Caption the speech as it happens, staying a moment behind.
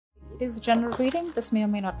it is general reading, this may or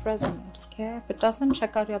may not resonate. Okay, if it doesn't,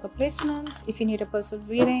 check out your other placements. If you need a personal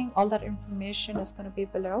reading, all that information is going to be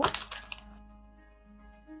below.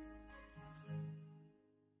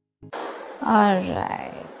 All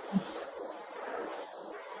right.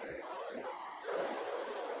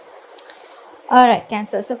 All right,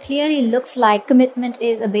 Cancer. So clearly looks like commitment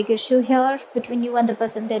is a big issue here between you and the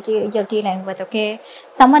person that you're dealing with, okay?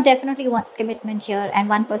 Someone definitely wants commitment here and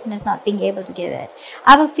one person is not being able to give it.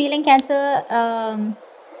 I have a feeling, Cancer,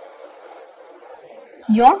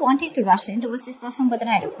 you're wanting to rush in towards this person with the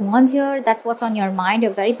Knight of Wands here. That's what's on your mind.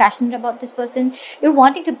 You're very passionate about this person. You're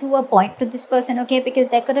wanting to prove a point to this person, okay? Because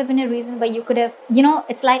there could have been a reason why you could have, you know,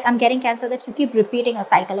 it's like I'm getting, Cancer, that you keep repeating a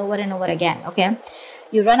cycle over and over again, okay?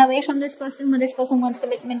 You run away from this person when this person wants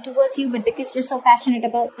commitment towards you, but because you're so passionate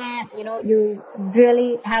about that, you know, you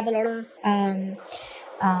really have a lot of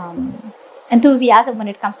enthusiasm when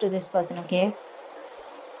it comes to this person, okay?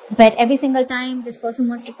 But every single time this person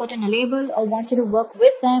wants to put in a label or wants you to work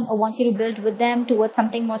with them or wants you to build with them towards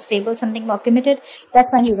something more stable, something more committed,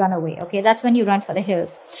 that's when you run away, okay? That's when you run for the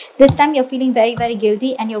hills. This time you're feeling very, very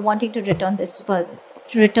guilty and you're wanting to return this person.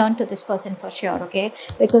 Return to this person for sure, okay?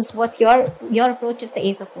 Because what's your approach is the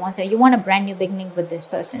Ace of Wands. You want a brand new beginning with this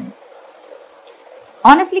person.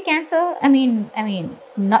 Honestly, Cancer, I mean,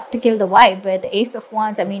 not to kill the vibe, but the Ace of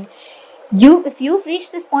Wands, I mean, if you've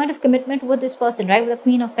reached this point of commitment with this person, right, with the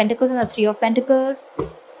Queen of Pentacles and the Three of Pentacles,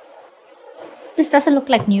 this doesn't look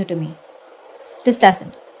like new to me. This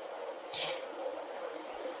doesn't.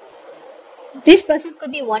 This person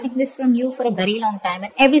could be wanting this from you for a very long time,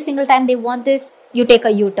 and every single time they want this, you take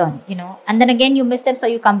a U-turn, you know, and then again you miss them, so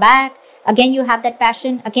you come back. Again, you have that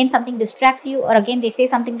passion. Again, something distracts you, or again, they say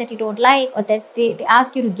something that you don't like, or they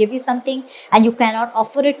ask you to give you something and you cannot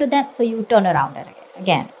offer it to them, so you turn around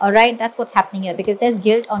again. All right, that's what's happening here because there's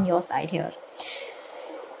guilt on your side here.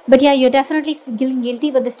 But yeah, you're definitely feeling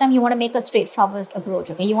guilty, but this time you want to make a straightforward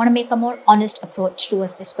approach, okay? You want to make a more honest approach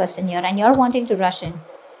towards this person here, and you're wanting to rush in.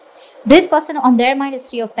 This person on their mind is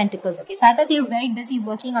Three of Pentacles, okay? So either they're very busy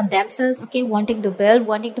working on themselves, okay? Wanting to build,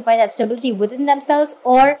 wanting to find that stability within themselves,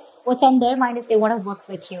 or what's on their mind is they want to work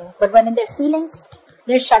with you. But when in their feelings,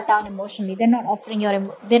 they're shut down emotionally. They're not offering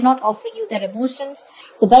you their emotions.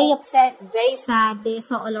 They're very upset, very sad. They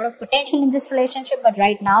saw a lot of potential in this relationship, but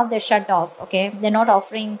right now they're shut off, okay? They're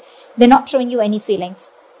not showing you any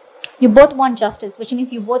feelings. You both want justice, which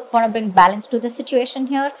means you both want to bring balance to the situation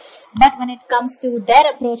here. But when it comes to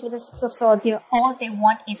their approach with the Six of Swords here, all they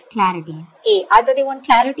want is clarity. Either they want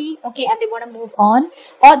clarity, okay, and they want to move on,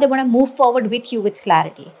 or they want to move forward with you with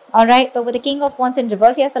clarity. All right, but with the King of Wands in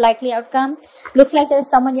reverse, yes, the likely outcome looks like there's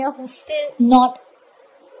someone here who's still not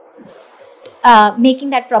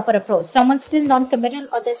making that proper approach. Someone's still non-committal,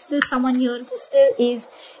 or there's still someone here who still is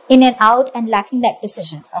in and out and lacking that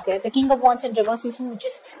decision. Okay, the King of Wands in reverse is who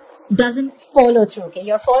just doesn't follow through. Okay,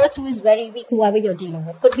 your follow through is very weak, whoever you're dealing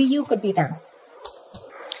with. Could be you, could be them.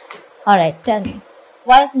 All right, tell me,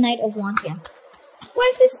 why is the Knight of Wands here? Why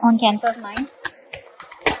is this on Cancer's mind?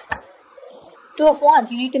 Two of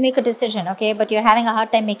Wands, you need to make a decision, okay? But you're having a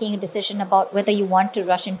hard time making a decision about whether you want to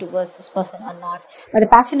rush in towards this person or not. But the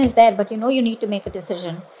passion is there, but you know you need to make a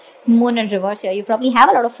decision. Moon in reverse here. You probably have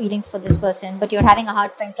a lot of feelings for this person, but you're having a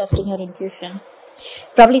hard time trusting your intuition.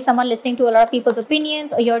 Probably someone listening to a lot of people's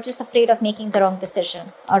opinions, or you're just afraid of making the wrong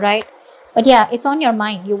decision, all right? But yeah, it's on your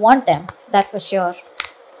mind. You want them, that's for sure.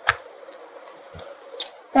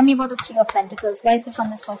 Tell me about the Three of Pentacles. Why is this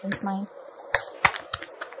on this person's mind?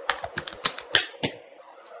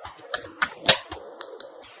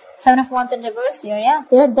 Seven of Wands in reverse here, yeah.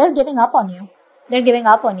 They're giving up on you. They're giving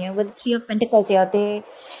up on you with the Three of Pentacles here.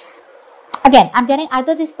 Again, I'm getting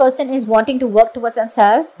either this person is wanting to work towards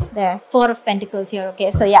themselves. There, Four of Pentacles here, okay.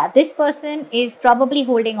 So yeah, this person is probably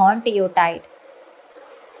holding on to you tight.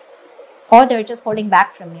 Or they're just holding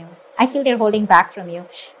back from you. I feel they're holding back from you.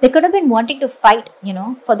 They could have been wanting to fight, you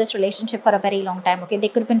know, for this relationship for a very long time, okay. They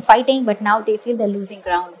could have been fighting, but now they feel they're losing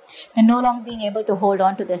ground. They're no longer being able to hold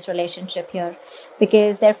on to this relationship here.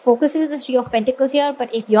 Because their focus is the Three of Pentacles here,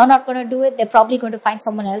 but if you're not going to do it, they're probably going to find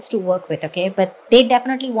someone else to work with, okay. But they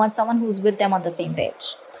definitely want someone who's with them on the same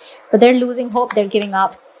page. But they're losing hope, they're giving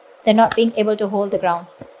up. They're not being able to hold the ground.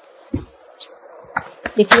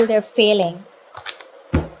 They feel they're failing.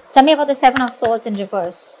 Tell me about the Seven of Swords in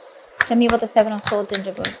reverse. Tell me about the Seven of Swords in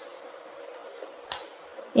reverse.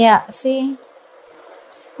 Yeah, see?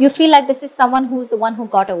 You feel like this is someone who's the one who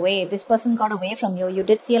got away. This person got away from you. You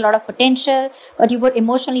did see a lot of potential, but you were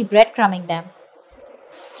emotionally breadcrumbing them.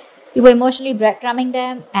 You were emotionally breadcrumbing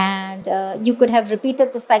them, and you could have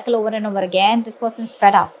repeated the cycle over and over again. This person's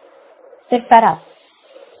fed up. They're fed up.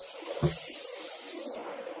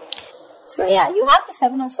 So yeah, you have the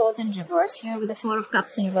Seven of Swords in reverse here with the Four of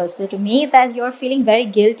Cups in reverse. So to me, that you're feeling very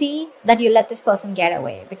guilty that you let this person get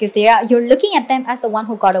away, because you're looking at them as the one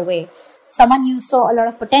who got away. Someone you saw a lot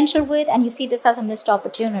of potential with, and you see this as a missed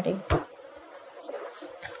opportunity.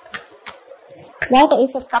 Why the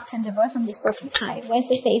Ace of Cups in reverse on this person's side? Why is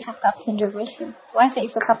this the Ace of Cups in reverse here? Why is the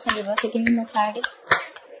Ace of Cups in reverse? Give me more clarity.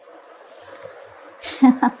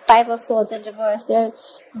 Five of Swords in reverse. They're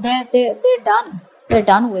done. They're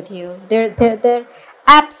done with you. They're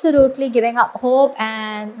absolutely giving up hope,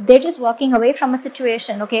 and they're just walking away from a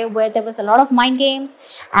situation, okay, where there was a lot of mind games,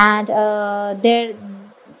 and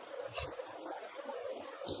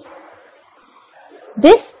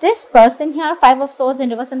this person here, Five of Swords in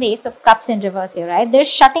reverse and the Ace of Cups in reverse here, right? They're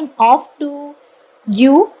shutting off to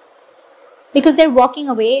you because they're walking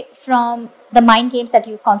away from the mind games that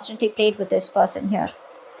you've constantly played with this person here.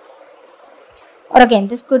 Or again,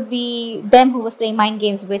 this could be them who was playing mind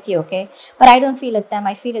games with you, okay? But I don't feel it's them.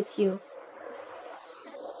 I feel it's you.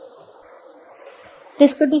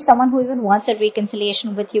 This could be someone who even wants a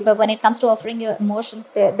reconciliation with you, but when it comes to offering your emotions,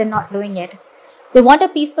 they're not doing it. They want a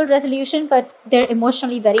peaceful resolution, but they're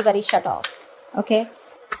emotionally very, very shut off, okay?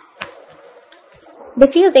 They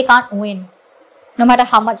feel they can't win, no matter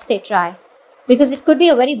how much they try. Because it could be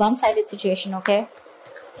a very one-sided situation, okay?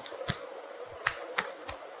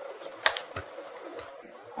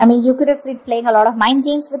 I mean, you could have been playing a lot of mind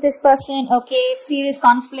games with this person, okay? Serious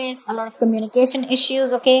conflicts, a lot of communication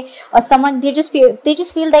issues, okay? Or someone, they just feel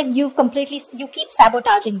that you keep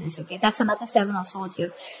sabotaging this, okay? That's another Seven of Swords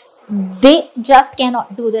here. They just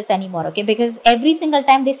cannot do this anymore, okay? Because every single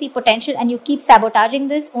time they see potential and you keep sabotaging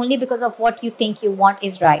this only because of what you think you want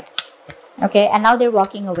is right, okay? And now they're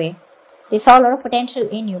walking away. They saw a lot of potential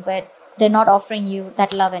in you, but they're not offering you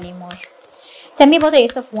that love anymore. Tell me about the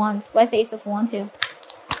Ace of Wands. Why is the Ace of Wands here?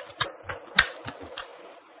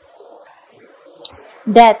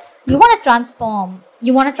 Death. You want to transform.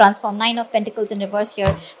 You want to transform. Nine of Pentacles in reverse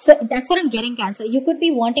here. So that's what I'm getting, Cancer. You could be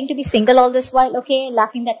wanting to be single all this while, okay?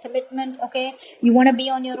 Lacking that commitment, okay? You want to be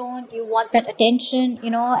on your own. You want that attention, you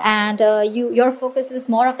know, and your focus was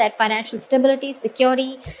more of that financial stability,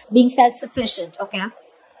 security, being self-sufficient, okay?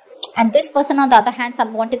 And this person, on the other hand,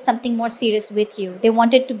 wanted something more serious with you. They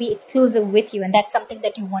wanted to be exclusive with you, and that's something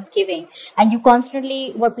that you weren't giving. And you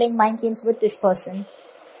constantly were playing mind games with this person.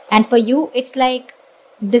 And for you, it's like,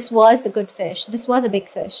 this was the good fish. This was a big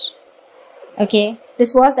fish. Okay?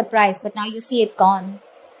 This was the prize, but now you see it's gone.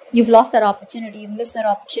 You've lost that opportunity. You've missed that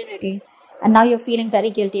opportunity. And now you're feeling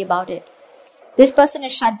very guilty about it. This person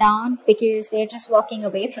is shut down because they're just walking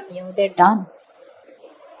away from you. They're done.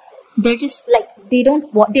 They're just like, they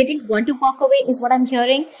didn't want to walk away is what I'm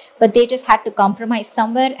hearing, but they just had to compromise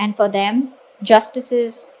somewhere. And for them, this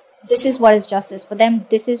is what is justice. For them,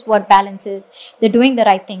 this is what balance is. They're doing the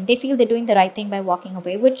right thing. They feel they're doing the right thing by walking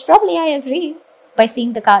away, which probably I agree by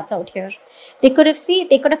seeing the cards out here. They could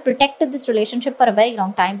have protected this relationship for a very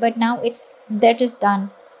long time, but now they're just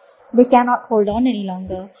done. They cannot hold on any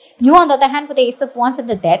longer. You, on the other hand, with the Ace of Wands and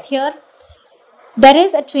the Death here, there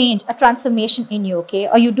is a change, a transformation in you, okay?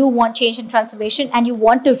 Or you do want change and transformation, and you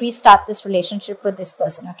want to restart this relationship with this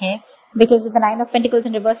person, okay? Because with the Nine of Pentacles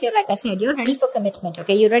in reverse here, like I said, you're ready for commitment,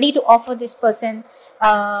 okay? You're ready to offer this person, you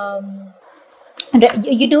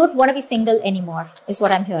don't want to be single anymore, is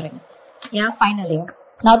what I'm hearing. Yeah, finally.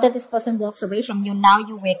 Now that this person walks away from you, now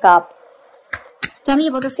you wake up. Tell me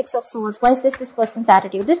about the Six of Swords. Why is this person's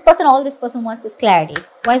attitude? All this person wants is clarity.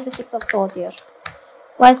 Why is the Six of Swords here?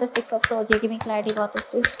 Why is the Six of Swords here? Give me clarity about this,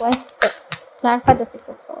 please. Why is this? Clarify the Six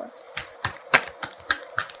of Swords.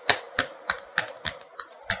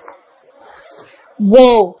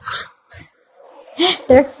 Whoa.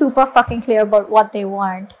 They're super fucking clear about what they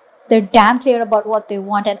want. They're damn clear about what they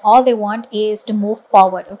want, and all they want is to move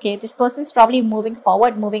forward, okay? This person's probably moving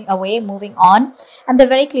forward, moving away, moving on, and they're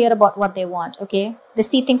very clear about what they want, okay? They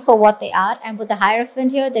see things for what they are, and with the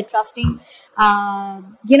Hierophant here, they're trusting,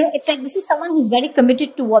 it's like this is someone who's very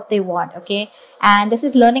committed to what they want, okay? And this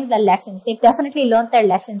is learning their lessons. They've definitely learned their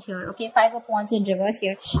lessons here, okay? Five of Wands in reverse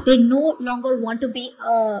here. They no longer want to be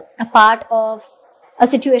a part of a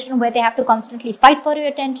situation where they have to constantly fight for your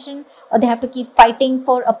attention, or they have to keep fighting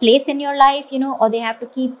for a place in your life, or they have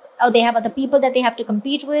other people that they have to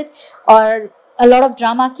compete with, or a lot of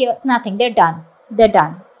drama, chaos, nothing. They're done. They're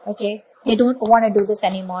done. Okay. They don't want to do this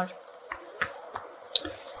anymore.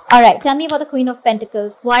 All right. Tell me about the Queen of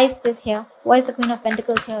Pentacles. Why is this here? Why is the Queen of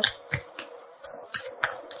Pentacles here?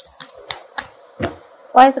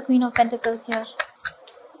 Why is the Queen of Pentacles here?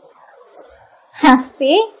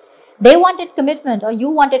 See? They wanted commitment, or you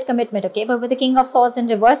wanted commitment, okay? But with the King of Swords in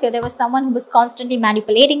reverse here, there was someone who was constantly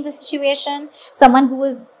manipulating the situation, someone who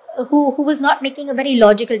was who was not making a very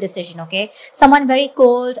logical decision, okay? Someone very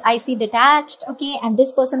cold, icy, detached, okay? And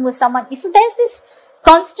this person was someone, so there's this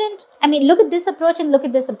constant, I mean, look at this approach and look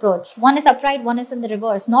at this approach. One is upright, one is in the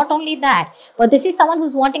reverse. Not only that, but this is someone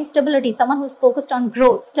who's wanting stability, someone who's focused on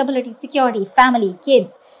growth, stability, security, family,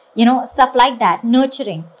 kids, you know, stuff like that,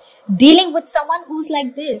 nurturing. Dealing with someone who's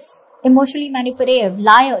like this, emotionally manipulative,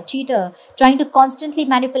 liar, cheater, trying to constantly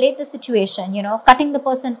manipulate the situation, you know, cutting the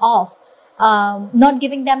person off, not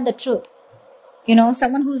giving them the truth, you know,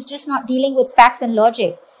 someone who's just not dealing with facts and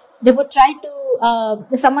logic. They would try to,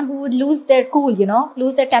 someone who would lose their cool, you know,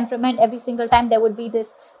 lose their temperament every single time there would be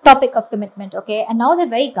this topic of commitment, okay? And now they're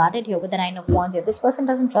very guarded here with the 9 of Wands here. This person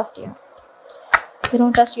doesn't trust you. They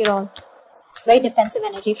don't trust you at all. Very defensive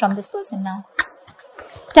energy from this person now.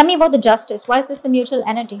 Tell me about the Justice. Why is this the mutual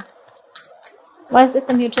energy? Why is this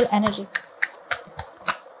the mutual energy?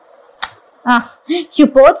 You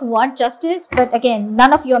both want justice, but again,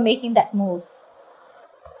 none of you are making that move.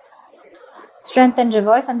 Strength and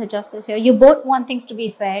reverse and the Justice here. You both want things to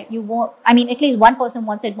be fair. You want, I mean, at least one person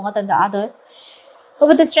wants it more than the other. But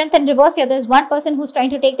with the Strength and reverse here, there's one person who's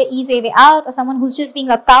trying to take the easy way out, or someone who's just being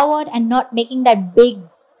a coward and not making that big,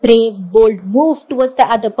 brave, bold move towards the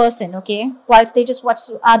other person, okay? Whilst they just watch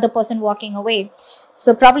the other person walking away.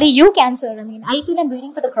 So probably you, Cancer. I mean, I feel I'm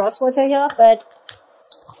reading for the crosswords here, but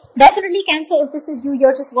definitely Cancer, if this is you,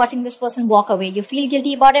 you're just watching this person walk away. You feel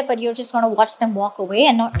guilty about it, but you're just going to watch them walk away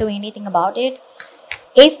and not do anything about it.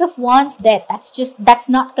 Ace of Wands, that's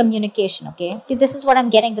not communication, okay? See, this is what I'm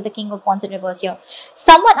getting with the King of Wands in reverse here.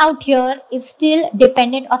 Someone out here is still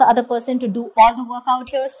dependent on the other person to do all the work out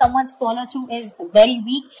here. Someone's follow-through is very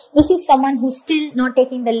weak. This is someone who's still not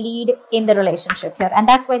taking the lead in the relationship here. And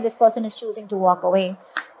that's why this person is choosing to walk away.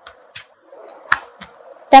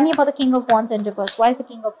 Tell me about the King of Wands in reverse. Why is the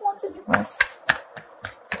King of Wands in reverse?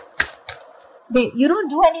 You don't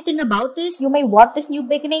do anything about this. You may want this new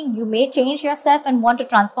beginning. You may change yourself and want to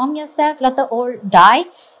transform yourself. Let the old die.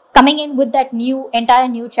 Coming in with that entire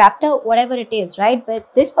new chapter, whatever it is, right? But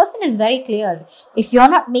this person is very clear. If you're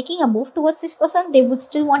not making a move towards this person, they would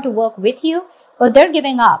still want to work with you, but they're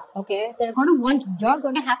giving up, okay? You're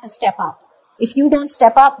going to have to step up. If you don't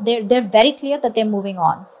step up, they're very clear that they're moving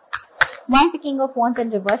on. Why is the King of Wands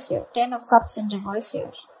in reverse here? 10 of Cups in reverse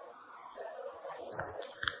here.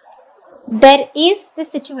 There is the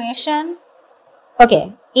situation.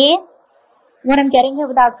 Okay. What I'm getting here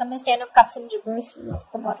with the outcome is 10 of Cups in reverse. What's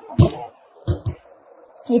the bottom of that?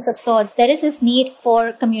 Ace of Swords. There is this need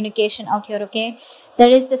for communication out here, okay? There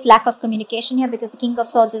is this lack of communication here because the King of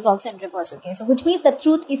Swords is also in reverse, okay? So which means the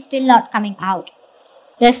truth is still not coming out.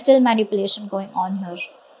 There's still manipulation going on here.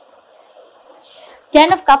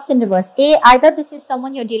 10 of Cups in reverse. Either this is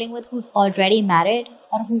someone you're dealing with who's already married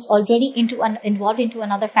or who's already involved into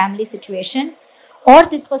another family situation, or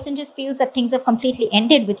this person just feels that things have completely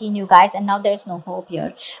ended between you guys and now there's no hope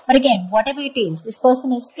here. But again, whatever it is, this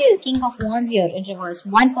person is still King of Wands here in reverse.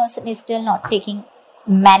 One person is still not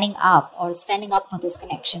manning up or standing up for this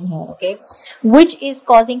connection here, okay? Which is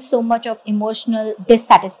causing so much of emotional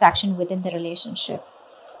dissatisfaction within the relationship.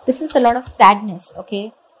 This is a lot of sadness,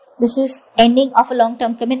 okay? This is ending of a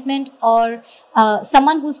long-term commitment, or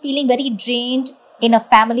someone who's feeling very drained in a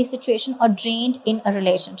family situation or drained in a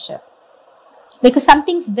relationship. Because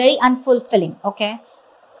something's very unfulfilling, okay?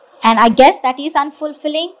 And I guess that is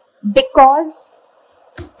unfulfilling because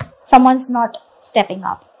someone's not stepping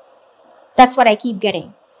up. That's what I keep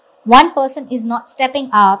getting. One person is not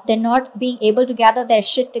stepping up. They're not being able to gather their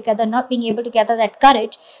shit together, not being able to gather that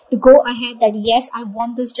courage to go ahead that, yes, I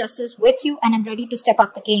want this justice with you and I'm ready to step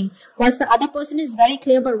up the game. Whilst the other person is very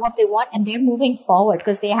clear about what they want and they're moving forward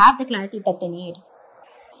because they have the clarity that they need.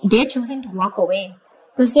 They're choosing to walk away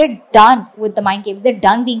because they're done with the mind games. They're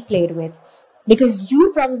done being played with. Because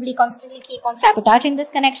you probably constantly keep on sabotaging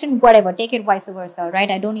this connection, whatever, take it vice versa, right?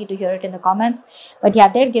 I don't need to hear it in the comments. But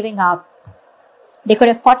yeah, they're giving up. They could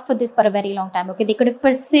have fought for this for a very long time, okay? They could have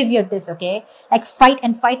persevered this, okay? Like fight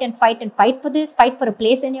and fight and fight and fight for this. Fight for a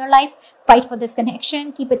place in your life. Fight for this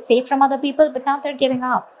connection. Keep it safe from other people. But now they're giving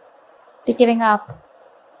up. They're giving up.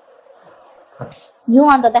 You,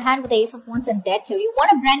 on the other hand, with the Ace of Wands and Death here, you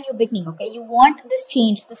want a brand new beginning, okay? You want this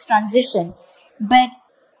change, this transition. But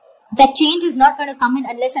that change is not going to come in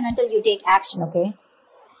unless and until you take action, okay?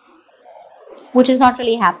 Which is not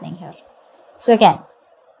really happening here. So again,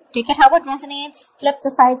 take it how it resonates, flip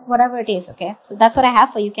the sides, whatever it is, okay? So that's what I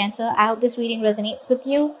have for you, Cancer. I hope this reading resonates with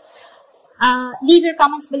you. Leave your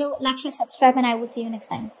comments below, like, share, subscribe, and I will see you next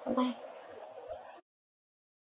time. Bye-bye.